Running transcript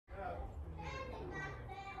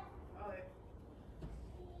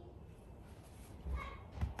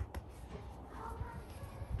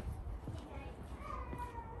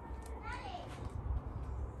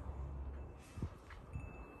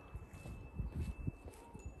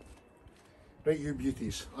Right, you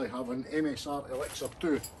beauties, I have an MSR Elixir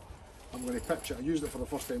 2. I'm going to pitch it. I used it for the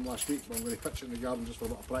first time last week, but I'm going to pitch it in the garden just for a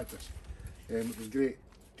bit of practice. It was great.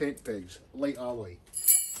 Tent pegs, light alloy.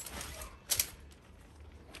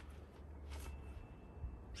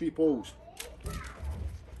 3 poles.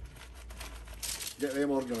 Get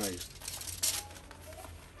them organised.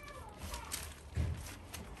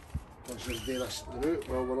 Let's just do this route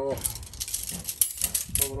while we're all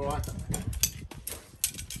at it.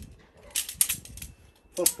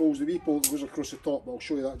 First pole's the wee pole that goes across the top, but I'll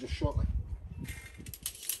show you that just shortly.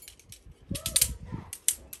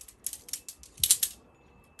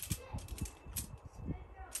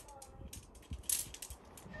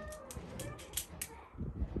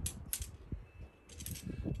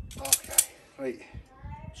 Okay, right,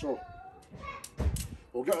 so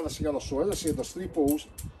we'll get this together. So as I said, there's 3 poles.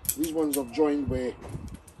 These ones are joined with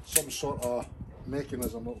some sort of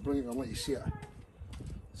mechanism. I'll bring it and let you see it.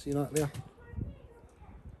 See that there?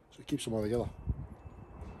 So it keeps them all together.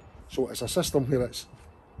 So it's a system where it's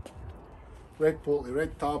red pole to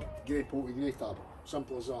red tab, grey pole to grey tab.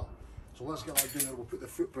 Simple as that. So let's get that down there. We'll put the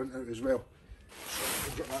footprint out as well. So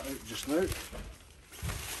we'll get that out just now.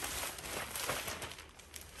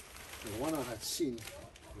 The one I had seen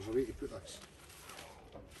was a way to put this.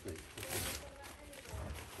 Right, okay.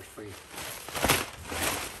 We're fine.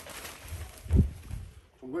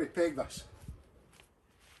 So I'm going to peg this.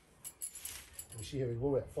 We'll see how we go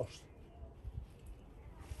with it first.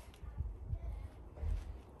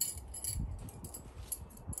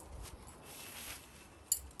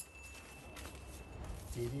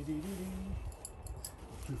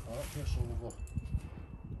 Too far up here, so we'll go.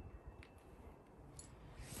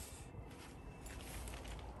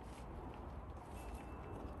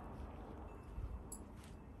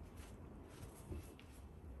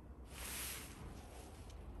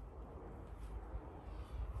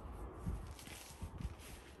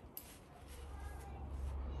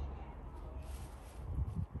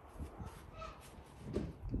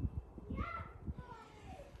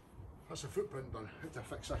 That's the footprint done. How to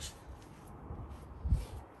fix this?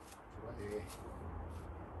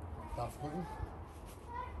 Daft looking.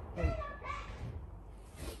 Right.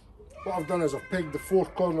 What I've done is I've pegged the 4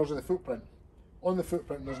 corners of the footprint. On the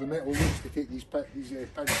footprint there's the metal loops to take these pins, these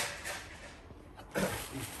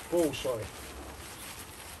poles, sorry,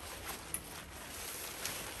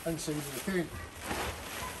 inside of the tent.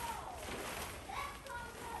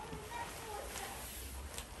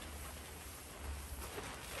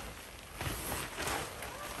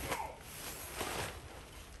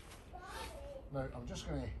 Now I'm just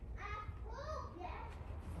going to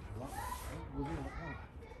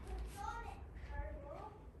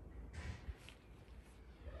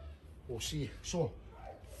we'll see. So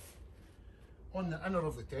on the inner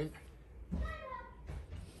of the tent,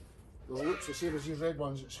 the loops, the same as these red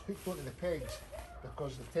ones, it's hooked onto the pegs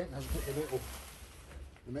because the tent has got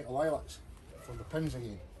the metal eyelets for the pins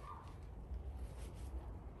again.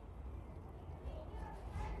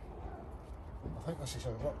 I think this is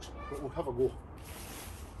how it works, but we'll have a go.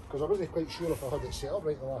 Because I wasn't quite sure if I had it set up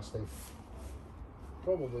right the last time.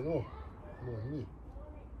 Probably no, knowing me.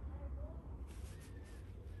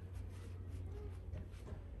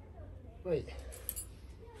 Right.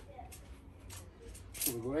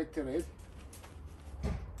 So we go red to red.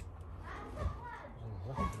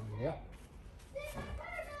 Yeah.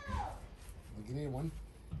 The grey one.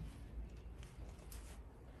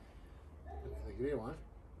 The grey one.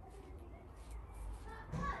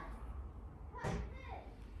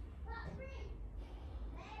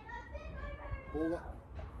 Hold it.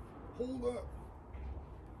 Hold it.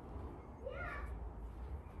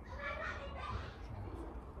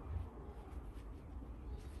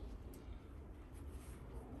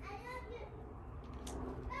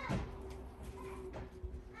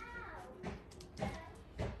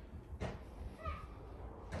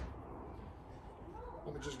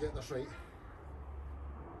 Let me just get this right.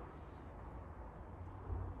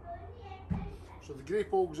 So the grey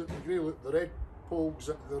pole's at the grey loop, the red pole's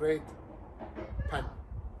at the red pin.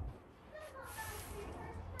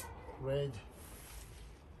 Red.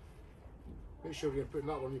 Make sure you're putting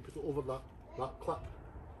that one, you put it over that clip.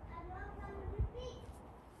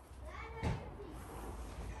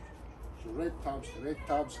 So red tabs to red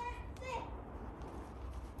tabs.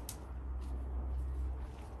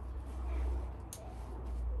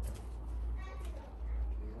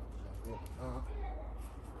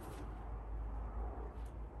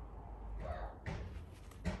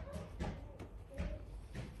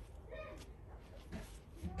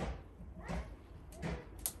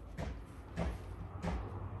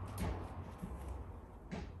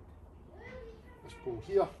 Pole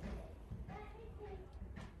here.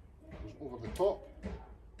 over the top.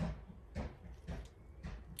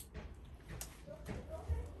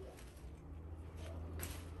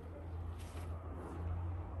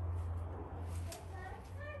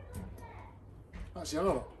 That's the end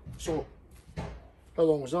of it. So, how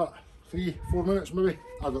long was that? 3-4 minutes maybe?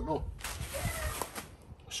 I don't know.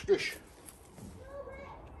 Scoosh.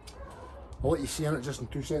 I'll let you see in it just in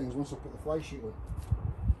 2 seconds once I put the fly sheet on.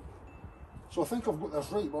 So I think I've got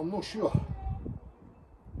this right, but I'm not sure.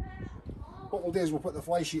 What we'll do is we'll put the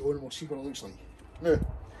fly sheet on and we'll see what it looks like. Now,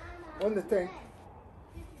 on the tank,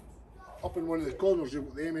 up in one of the corners you've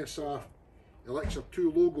got the MSR Elixir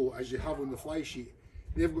 2 logo as you have on the fly sheet.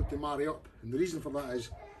 They've got to marry up, and the reason for that is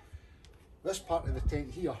this part of the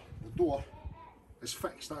tent here, the door, is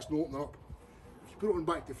fixed, that's the opener up. If you put it on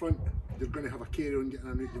back to front, you're going to have a carry on getting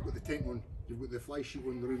in and out. You've got the tent on, you've got the fly sheet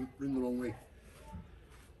on round the wrong way.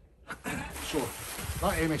 So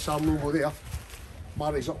that MSR logo there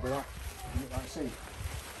marries up with that, and that side.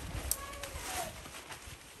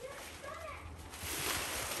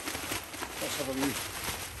 Let's have a wee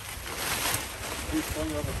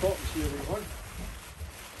fling on the top and see how we go.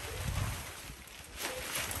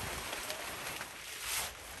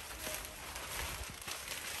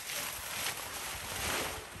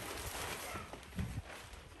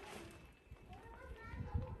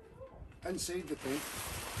 Inside the tent,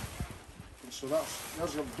 and so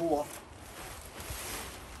there's your door.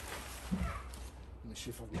 Let me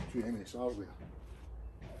see if I've got 2 MSRs there.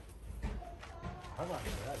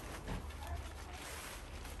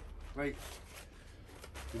 Right,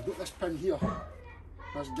 we've got this pin here,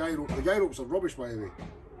 that's guy rope. The guy ropes are rubbish, by the way,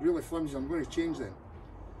 really flimsy. I'm going to change them.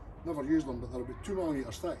 Never used them, but they're about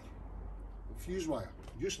 2mm thick. Fuse wire,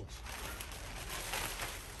 useless.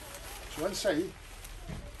 So inside,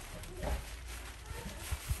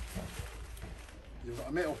 you've got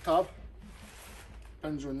a metal tab,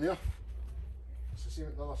 pins on there. It's the same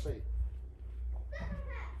at the other side.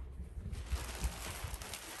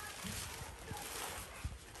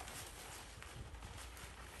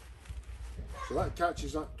 So that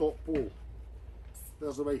catches that top pole.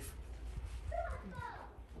 There's the wife.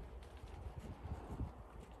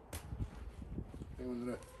 Hang on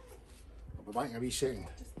there. I'll be back in a wee second.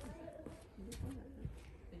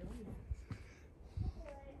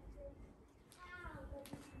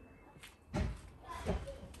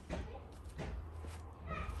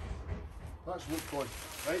 That's looked on,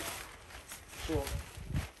 right? So,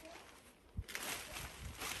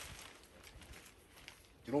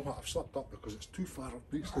 you know what, I've slipped up because it's too far up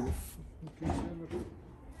next to the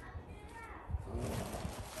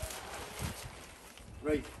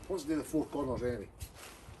right, let's do the 4 corners anyway.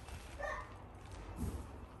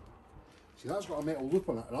 See, that's got a metal loop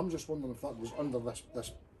on it, and I'm just wondering if that goes under this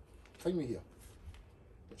thingy here,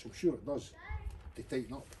 which I'm sure it does, to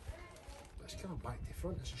tighten up. But it's kind of back to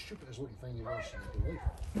front. It's the stupidest looking thing you've ever seen in your life.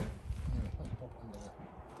 Anyway, let's pop it under there.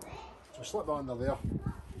 So slip that under there.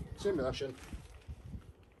 Same with this in.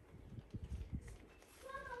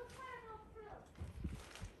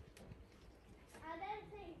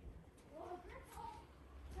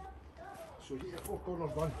 So you get your 4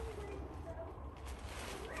 corners done.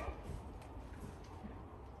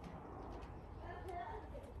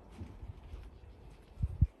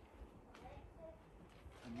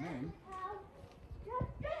 And then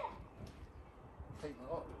tighten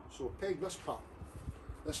it up. So peg this part,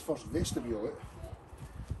 this first vestibule out.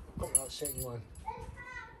 I'll cut that second one.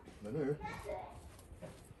 Now,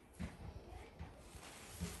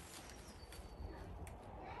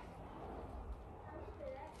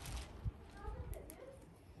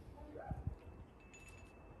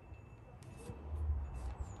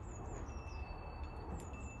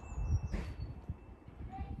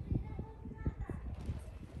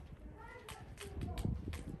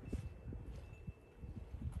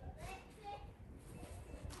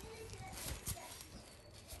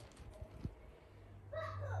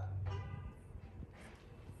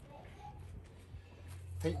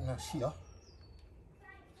 tighten this here.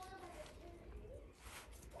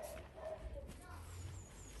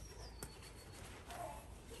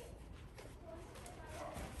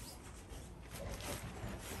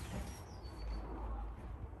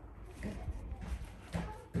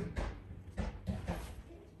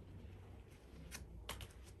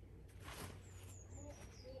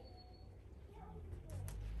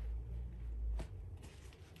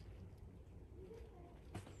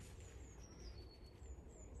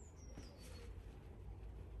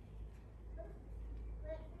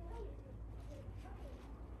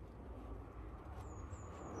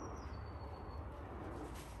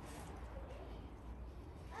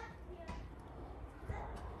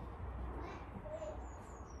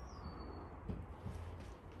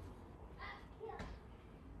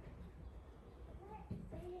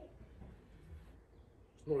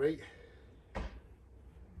 Alright.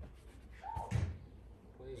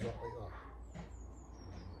 Plays that like that.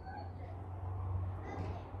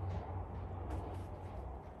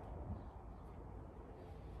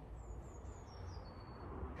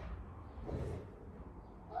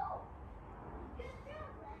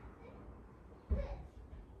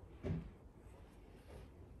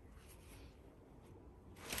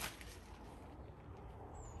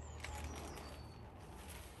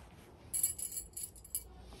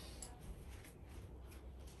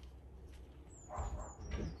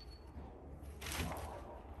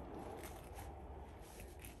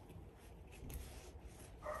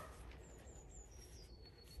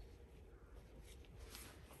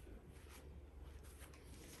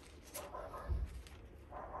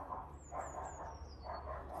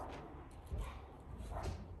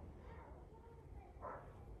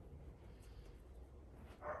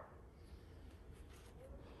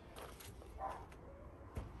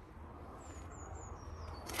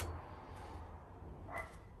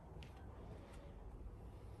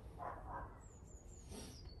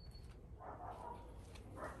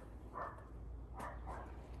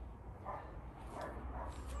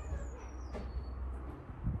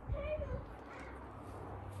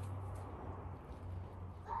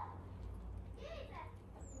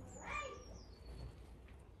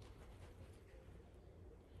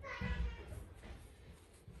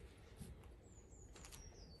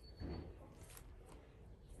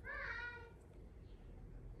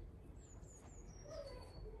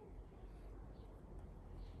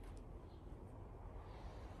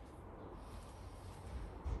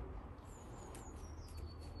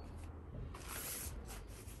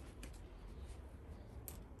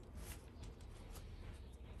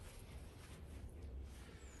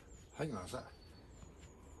 I think that's it.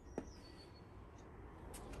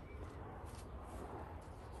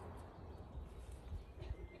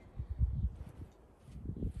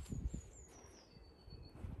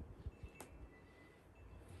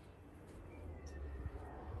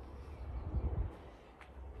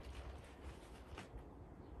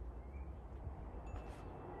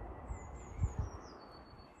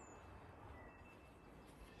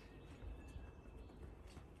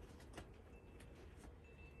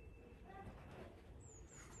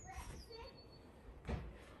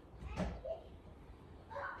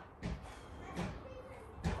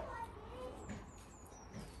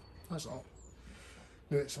 That's all.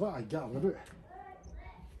 Now it's what I get about.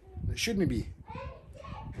 It shouldn't be.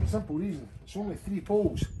 For a simple reason, it's only 3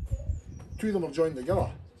 poles. 2 of them are joined together,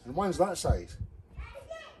 and one's that size.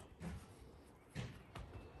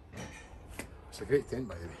 It's a great tent,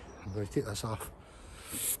 by the way. I'm going to take this off.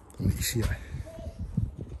 I'll let you see it.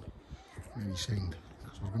 Maybe signed,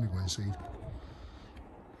 because we're going to go inside.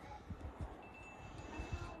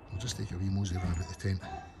 I'll just take a wee mosey around about the tent.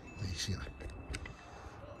 Let you see it.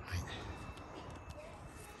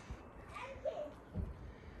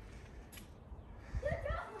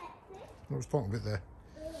 I was talking about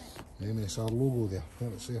the MSR logo there. There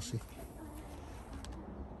it's there, see.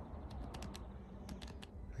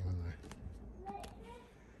 Hang on there.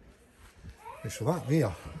 Right, so that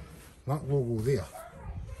there, that logo there,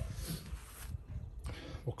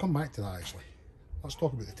 we'll come back to that actually. Let's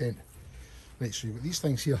talk about the tent. Right, so you've got these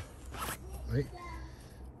things here, right?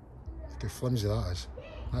 Look how flimsy that is.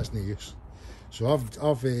 That's no use. So I've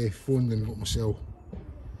phoned and got myself.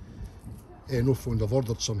 No phoned, I've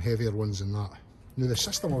ordered some heavier ones than that. Now the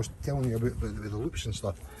system I was telling you about with the loops and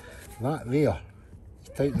stuff, that there,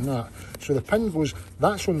 you tighten that. So the pin goes,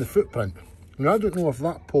 that's on the footprint. Now I don't know if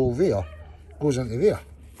that pole there goes into there.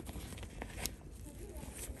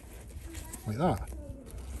 Like that.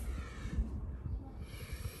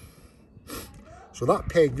 So that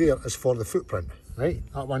peg there is for the footprint, right?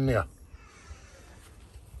 That one there.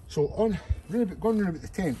 So going round about the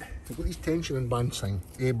tent, we've got these tension and band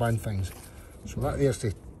things. So that there's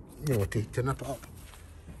to, you know, to nip it up.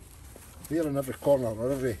 There in every corner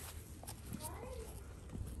or every.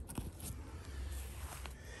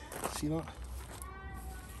 See that?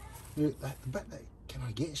 Now, the bit that kind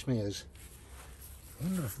of gets me is, I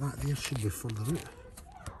wonder if that there should be further out.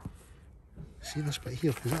 See this bit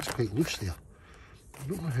here, because that's quite loose there. I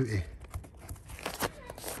don't know how to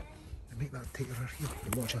make that tighter here.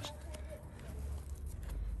 Watch this.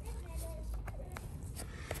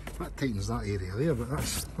 That tightens that area there,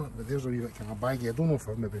 but there's a wee bit kind of baggy. I don't know if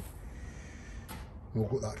I've maybe not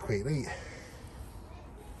got that quite right.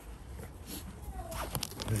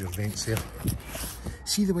 There's your vents there.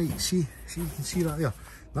 See the way, see you can see that there?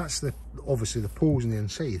 That's obviously the poles on the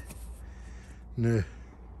inside. Now,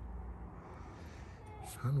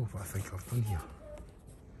 I don't know what I think I've done here.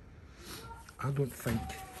 I don't think.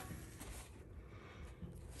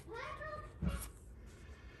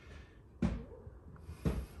 Let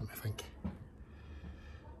me think.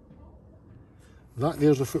 That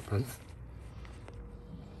there's the footprint.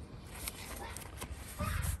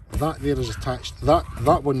 That there is attached.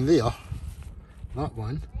 That one there, that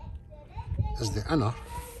one is the inner,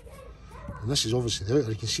 and this is obviously the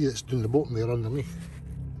outer. You can see it's doing the bottom there underneath.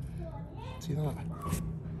 See that?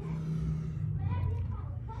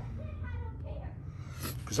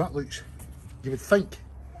 Because that looks, you would think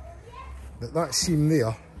that seam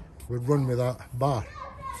there would run with that bar.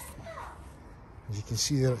 As you can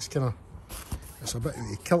see there, it's kind of, it's a bit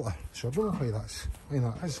out of kilter. So I don't know why that is.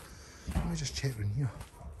 Let me just check in here.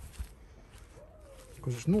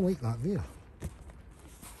 Because it's not like that there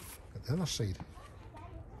at the other side.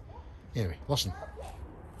 Anyway, listen,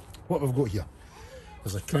 what we've got here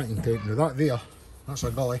is a cracking tent. Now that there, that's a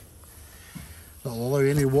gully that'll allow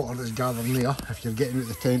any water that's gathering there, if you're getting out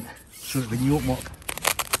the tent, so that when you open up the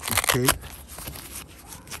tent,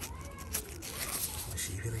 let's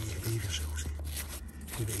see, where are you? Behave yourselves.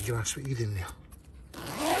 A bit of grass, what are you doing there?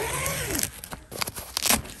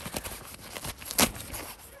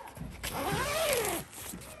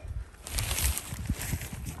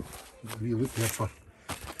 We look there for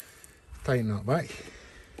tying that back,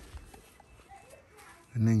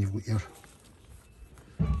 and then you've got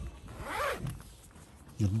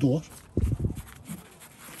your door.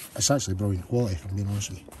 It's actually brilliant quality, if I'm being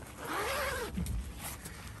honest with you.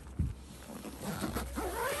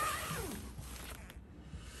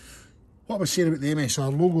 What I was saying about the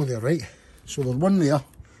MSR logo there, right? So there's one there,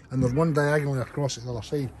 and there's one diagonally across at the other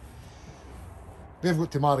side. They've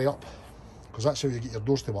got to marry up, because that's how you get your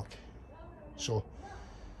doors to work. So,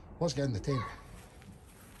 let's get in the tent.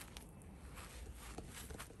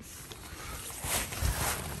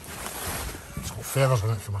 It's got feathers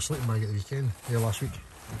in it from my sleeping bag at the weekend, here last week.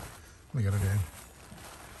 Let me get it in.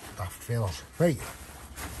 Daft feathers. Right.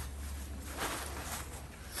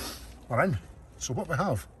 We're in. So what we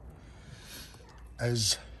have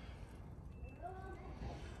is,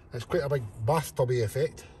 it's quite a big bathtubby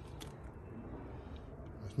effect.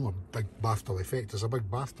 It's not a big bathtub effect, it's a big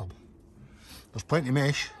bathtub. There's plenty of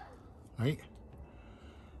mesh, right,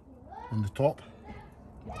 on the top.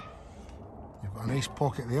 You've got a nice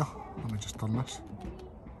pocket there. Let me just turn this.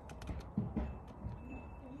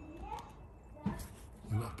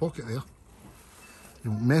 You've got a pocket there.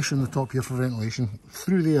 You've got mesh on the top here for ventilation.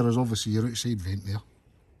 Through there is obviously your outside vent there.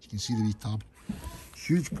 You can see the wee tab.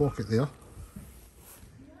 Huge pocket there.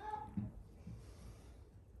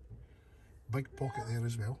 Big pocket there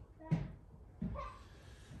as well.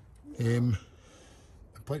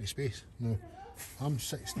 Plenty of space. Now, I'm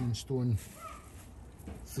 16 stone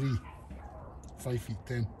 3, 5 feet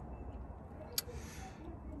 10,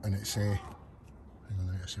 and it's hang on a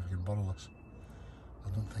minute, see if I can borrow this. I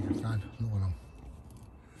don't think I can, not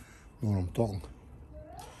when I'm talking.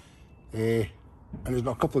 And there's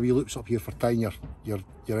got a couple of wee loops up here for tying your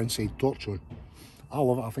inside torch on. I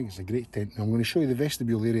love it, I think it's a great tent. Now I'm going to show you the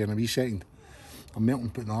vestibule area in a wee second. I'm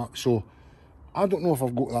melting putting that up, so I don't know if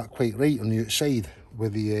I've got that quite right on the outside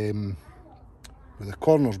with the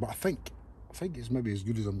corners, but I think it's maybe as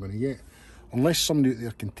good as I'm going to get, unless somebody out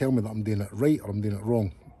there can tell me that I'm doing it right or I'm doing it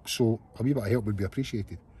wrong. So a wee bit of help would be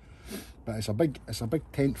appreciated. But it's a big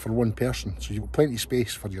tent for one person, so you've got plenty of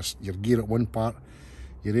space for your gear at one part,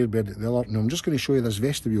 your airbed at the other. Now I'm just going to show you this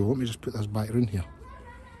vestibule. Let me just put this back around here.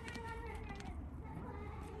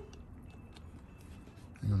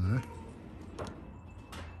 Hang on now.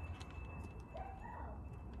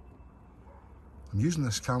 I'm using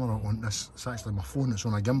this camera on this, it's actually my phone, it's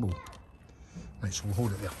on a gimbal. Right, so we'll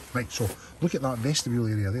hold it there. Right, so look at that vestibule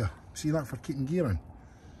area there. See that for keeping gear in?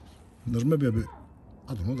 And there's maybe about,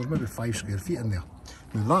 I don't know, there's maybe 5 square feet in there.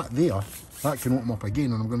 Now that there, that can open up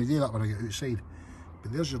again, and I'm going to do that when I get outside.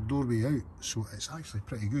 But there's your doorway out, so it's actually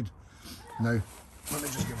pretty good. Now, let me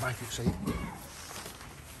just get back outside.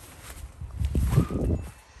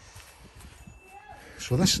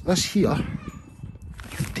 So this here,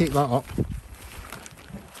 you take that up,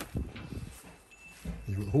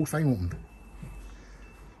 you've got the whole thing open,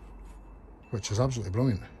 which is absolutely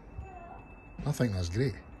brilliant. I think that's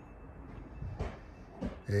great.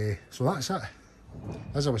 So that's it.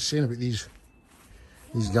 As I was saying about these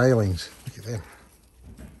guy lines, look at them.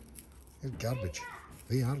 They're garbage.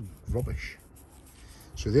 They are rubbish.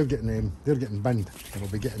 So they're getting binned, and I'll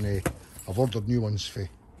be getting I've ordered new ones for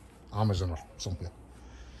Amazon or somewhere.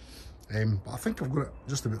 But I think I've got it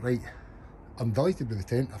just about right. I'm delighted with the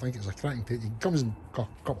tent. I think it's a cracking tent. It comes in a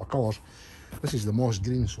couple of colours. This is the moss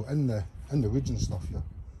green, so in the woods and stuff here,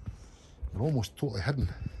 you're almost totally hidden.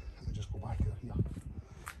 Let me just go back here.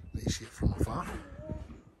 Let you see it from afar.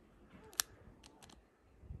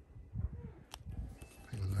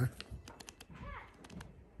 Hang on now.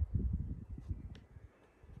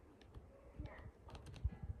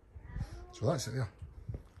 So that's it there.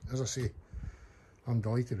 As I say, I'm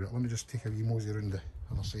delighted with it. Let me just take a wee mosey around the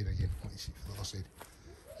other side again. Let you see from the other side.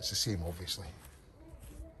 It's the same, obviously.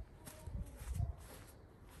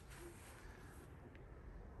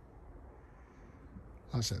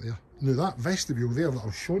 That's it there. Now that vestibule there that I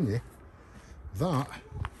was showing you,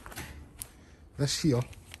 this here,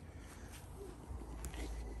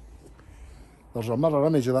 there's a mirror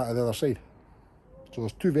image of that on the other side. So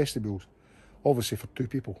there's two vestibules, obviously for two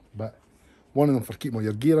people, but one of them for keeping all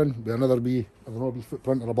your gear in, with another be, I don't know, a wee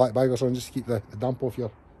footprint or a black bag or something, just to keep the damp off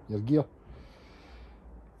your gear.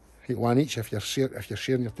 You get one each. If you're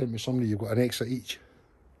sharing your tent with somebody, you've got an exit each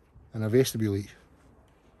and a vestibule each.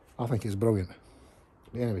 I think it's brilliant.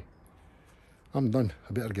 But anyway, I'm done.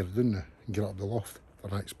 I better get down now and get up the loft for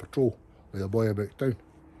the next patrol with the boy about town.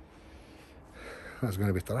 That's going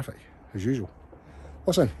to be terrific, as usual.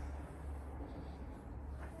 Listen.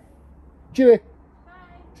 Cheery. Bye.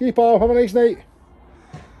 See you, pal. Have a nice night.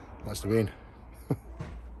 That's the Wayne.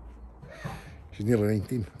 She's nearly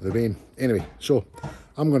 19, the Wayne. Anyway, so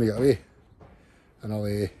I'm going to get away and I'll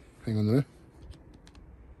hang on now.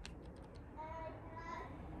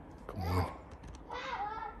 Come on.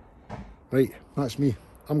 Right, that's me.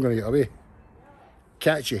 I'm going to get away.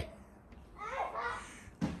 Catch you.